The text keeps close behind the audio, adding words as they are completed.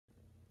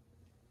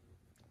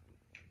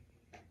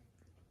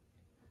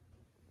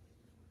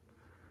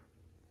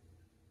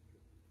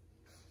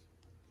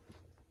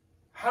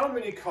How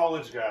many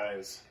college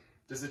guys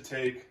does it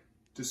take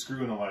to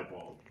screw in a light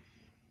bulb?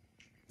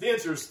 The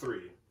answer is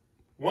 3.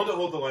 1 to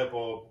hold the light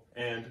bulb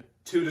and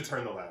 2 to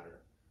turn the ladder.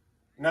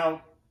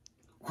 Now,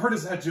 where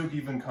does that joke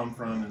even come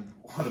from and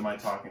what am I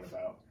talking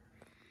about?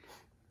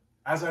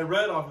 As I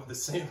read off of the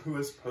St.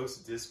 Louis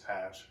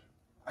Post-Dispatch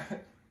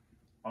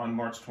on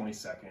March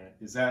 22nd,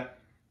 is that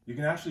you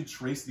can actually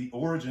trace the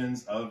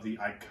origins of the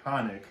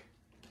iconic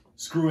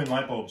screw-in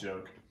light bulb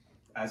joke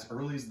as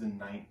early as the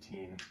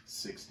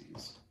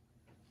 1960s.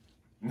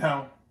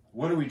 Now,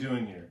 what are we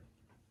doing here?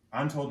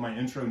 I'm told my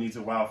intro needs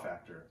a wow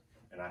factor,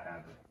 and I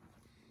have it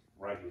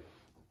right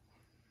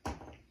here.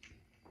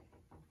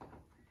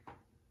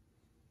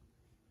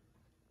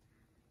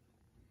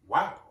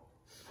 Wow.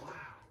 Wow.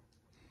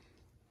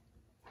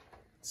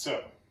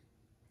 So,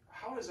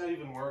 how does that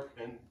even work,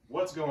 and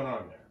what's going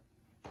on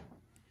there?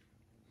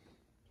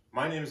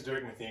 My name is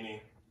Derrick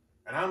Matheny,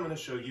 and I'm going to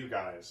show you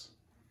guys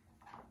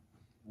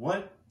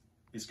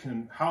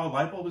how a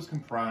light bulb is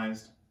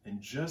comprised and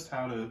just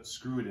how to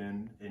screw it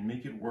in and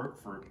make it work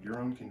for your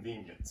own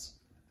convenience.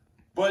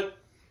 But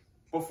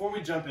before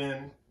we jump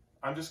in,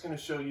 I'm just going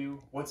to show you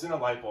what's in a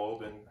light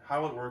bulb and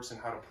how it works and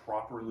how to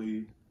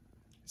properly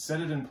set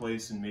it in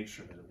place and make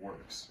sure that it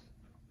works.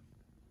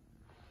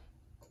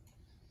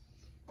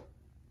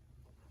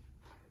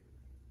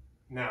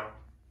 Now,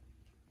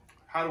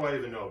 how do I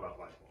even know about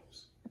light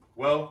bulbs?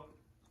 Well,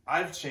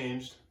 I've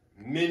changed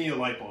many a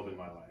light bulb in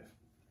my life.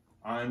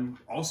 I'm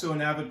also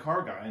an avid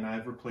car guy, and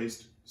I've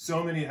replaced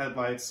so many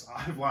headlights,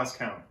 I've lost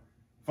count.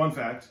 Fun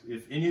fact,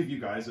 if any of you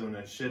guys own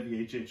a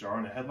Chevy HHR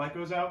and a headlight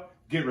goes out,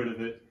 get rid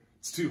of it.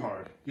 It's too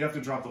hard. You have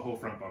to drop the whole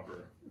front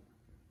bumper.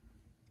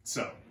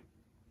 So,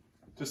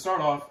 to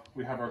start off,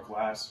 we have our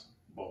glass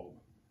bulb.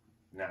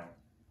 Now,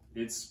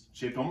 it's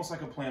shaped almost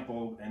like a plant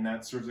bulb, and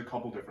that serves a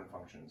couple different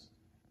functions.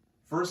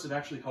 First, it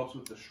actually helps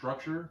with the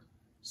structure.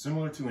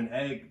 Similar to an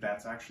egg,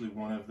 that's actually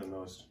one of the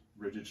most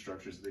rigid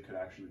structures they could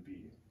actually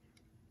be.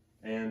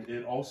 And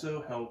it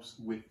also helps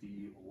with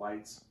the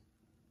ray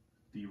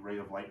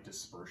of light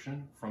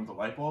dispersion from the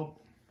light bulb.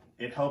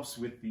 It helps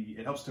to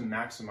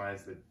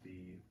maximize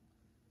the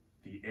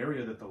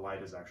area that the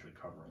light is actually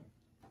covering.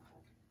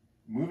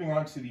 Moving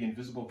on to the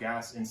invisible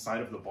gas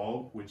inside of the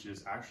bulb, which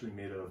is actually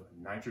made of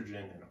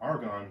nitrogen and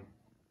argon,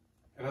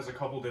 it has a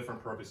couple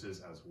different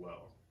purposes as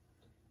well.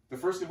 The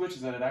first of which is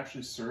that it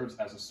actually serves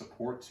as a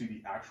support to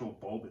the actual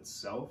bulb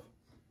itself.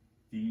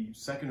 The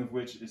second of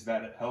which is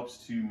that it helps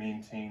to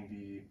maintain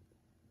the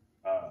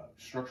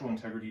structural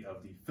integrity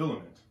of the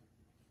filament.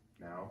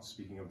 Now,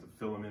 speaking of the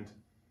filament,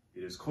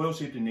 it is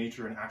coil-shaped in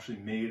nature and actually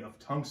made of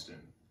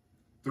tungsten.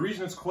 The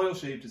reason it's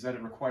coil-shaped is that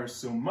it requires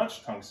so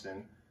much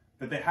tungsten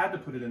that they had to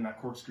put it in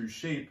that corkscrew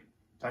shape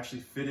to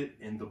actually fit it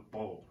in the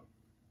bulb.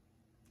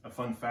 A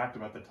fun fact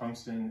about the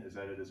tungsten is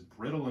that it is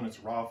brittle in its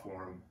raw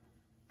form,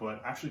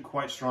 but actually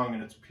quite strong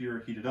in its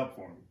pure heated up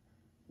form,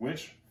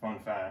 which, fun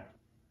fact,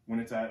 when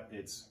it's at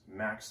its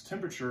max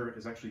temperature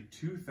is actually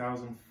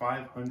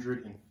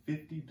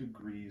 2,550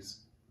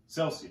 degrees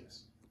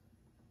Celsius.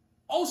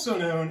 Also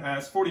known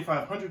as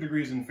 4,500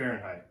 degrees in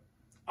Fahrenheit.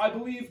 I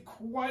believe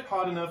quite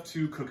hot enough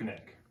to cook an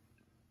egg.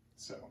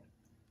 So,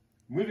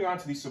 moving on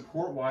to the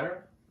support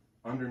wire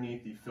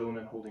underneath the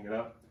filament holding it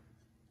up,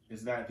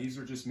 is that these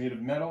are just made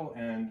of metal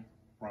and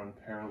run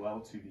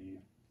parallel to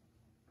the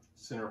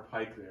center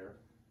pike there.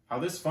 How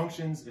this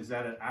functions is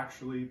that it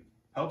actually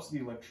helps the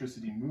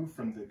electricity move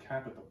from the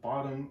cap at the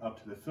bottom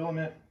up to the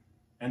filament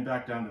and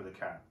back down to the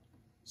cap.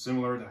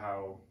 Similar to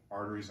how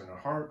arteries in our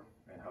heart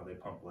and how they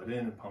pump blood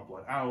in and pump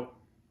blood out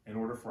in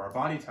order for our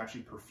body to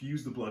actually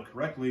perfuse the blood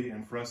correctly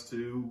and for us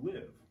to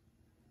live.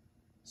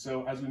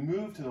 So as we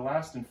move to the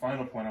last and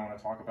final point I want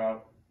to talk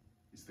about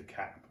is the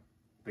cap.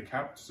 The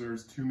cap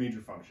serves 2 major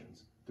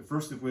functions. The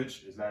first of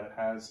which is that it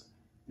has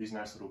these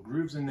nice little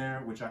grooves in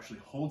there which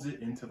actually holds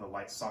it into the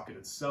light socket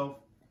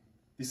itself.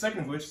 The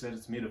second of which is that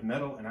it's made of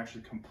metal and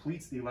actually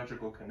completes the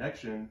electrical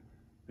connection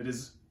that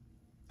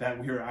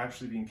we are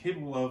actually being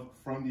capable of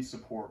from these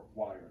support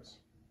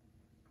wires.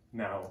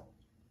 Now,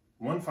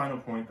 one final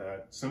point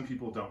that some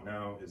people don't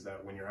know is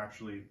that when you're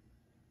actually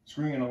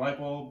screwing in a light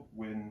bulb,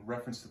 in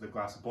reference to the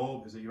glass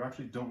bulb, is that you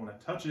actually don't want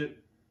to touch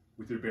it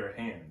with your bare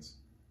hands.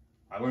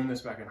 I learned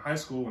this back in high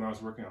school when I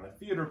was working on a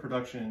theater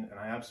production, and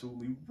I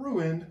absolutely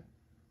ruined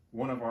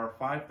one of our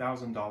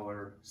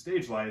 $5,000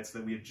 stage lights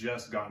that we had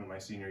just gotten my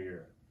senior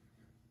year.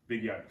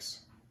 Big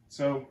yikes.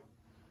 So,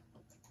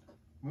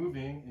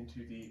 moving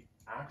into the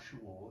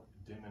actual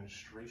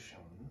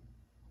demonstration,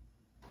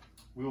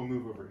 we will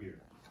move over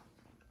here.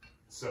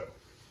 So,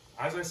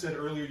 as I said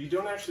earlier, you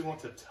don't actually want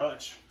to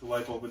touch the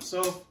light bulb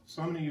itself,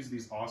 so I'm going to use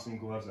these awesome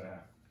gloves I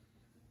have.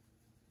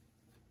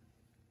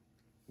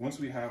 Once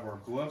we have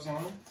our gloves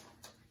on,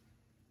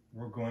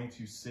 we're going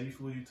to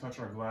safely touch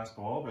our glass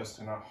bulb as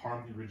to not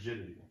harm the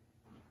rigidity.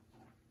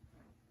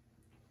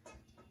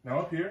 Now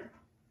up here,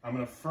 I'm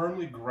going to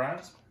firmly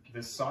grasp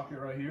this socket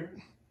right here.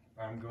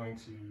 I'm going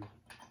to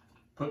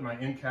put my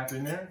end cap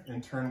in there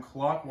and turn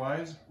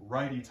clockwise,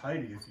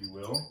 righty-tighty if you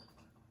will,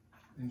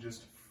 and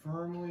just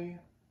firmly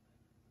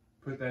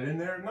Put that in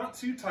there. Not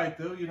too tight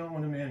though, you don't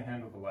want to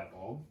manhandle the light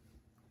bulb.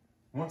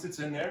 Once it's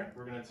in there,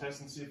 we're going to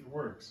test and see if it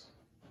works.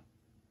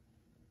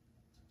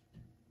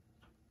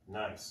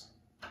 Nice.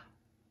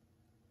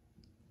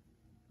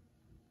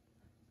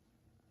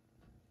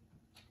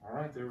 All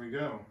right, there we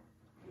go.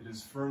 It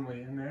is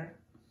firmly in there.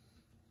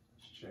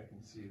 Let's check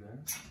and see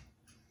that.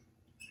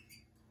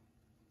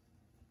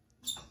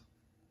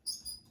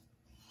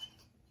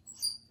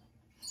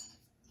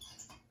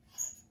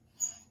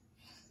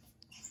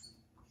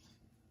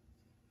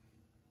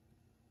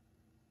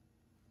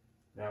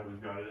 Now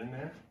we've got it in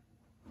there.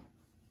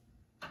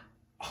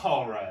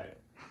 All right.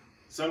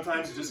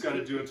 Sometimes you just got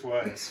to do it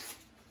twice.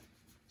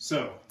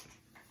 So,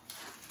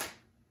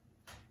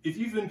 if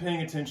you've been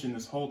paying attention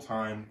this whole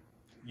time,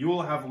 you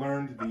will have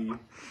learned the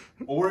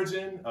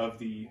origin of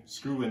the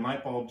screw-in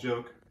light bulb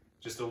joke,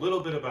 just a little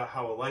bit about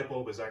how a light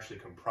bulb is actually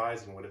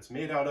comprised and what it's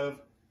made out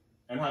of,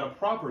 and how to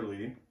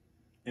properly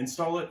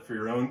install it for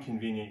your own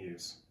convenient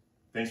use.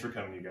 Thanks for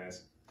coming, you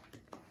guys.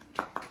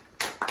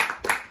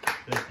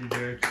 Thank you,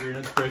 Derrick. You're an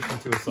inspiration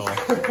to us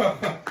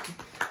all.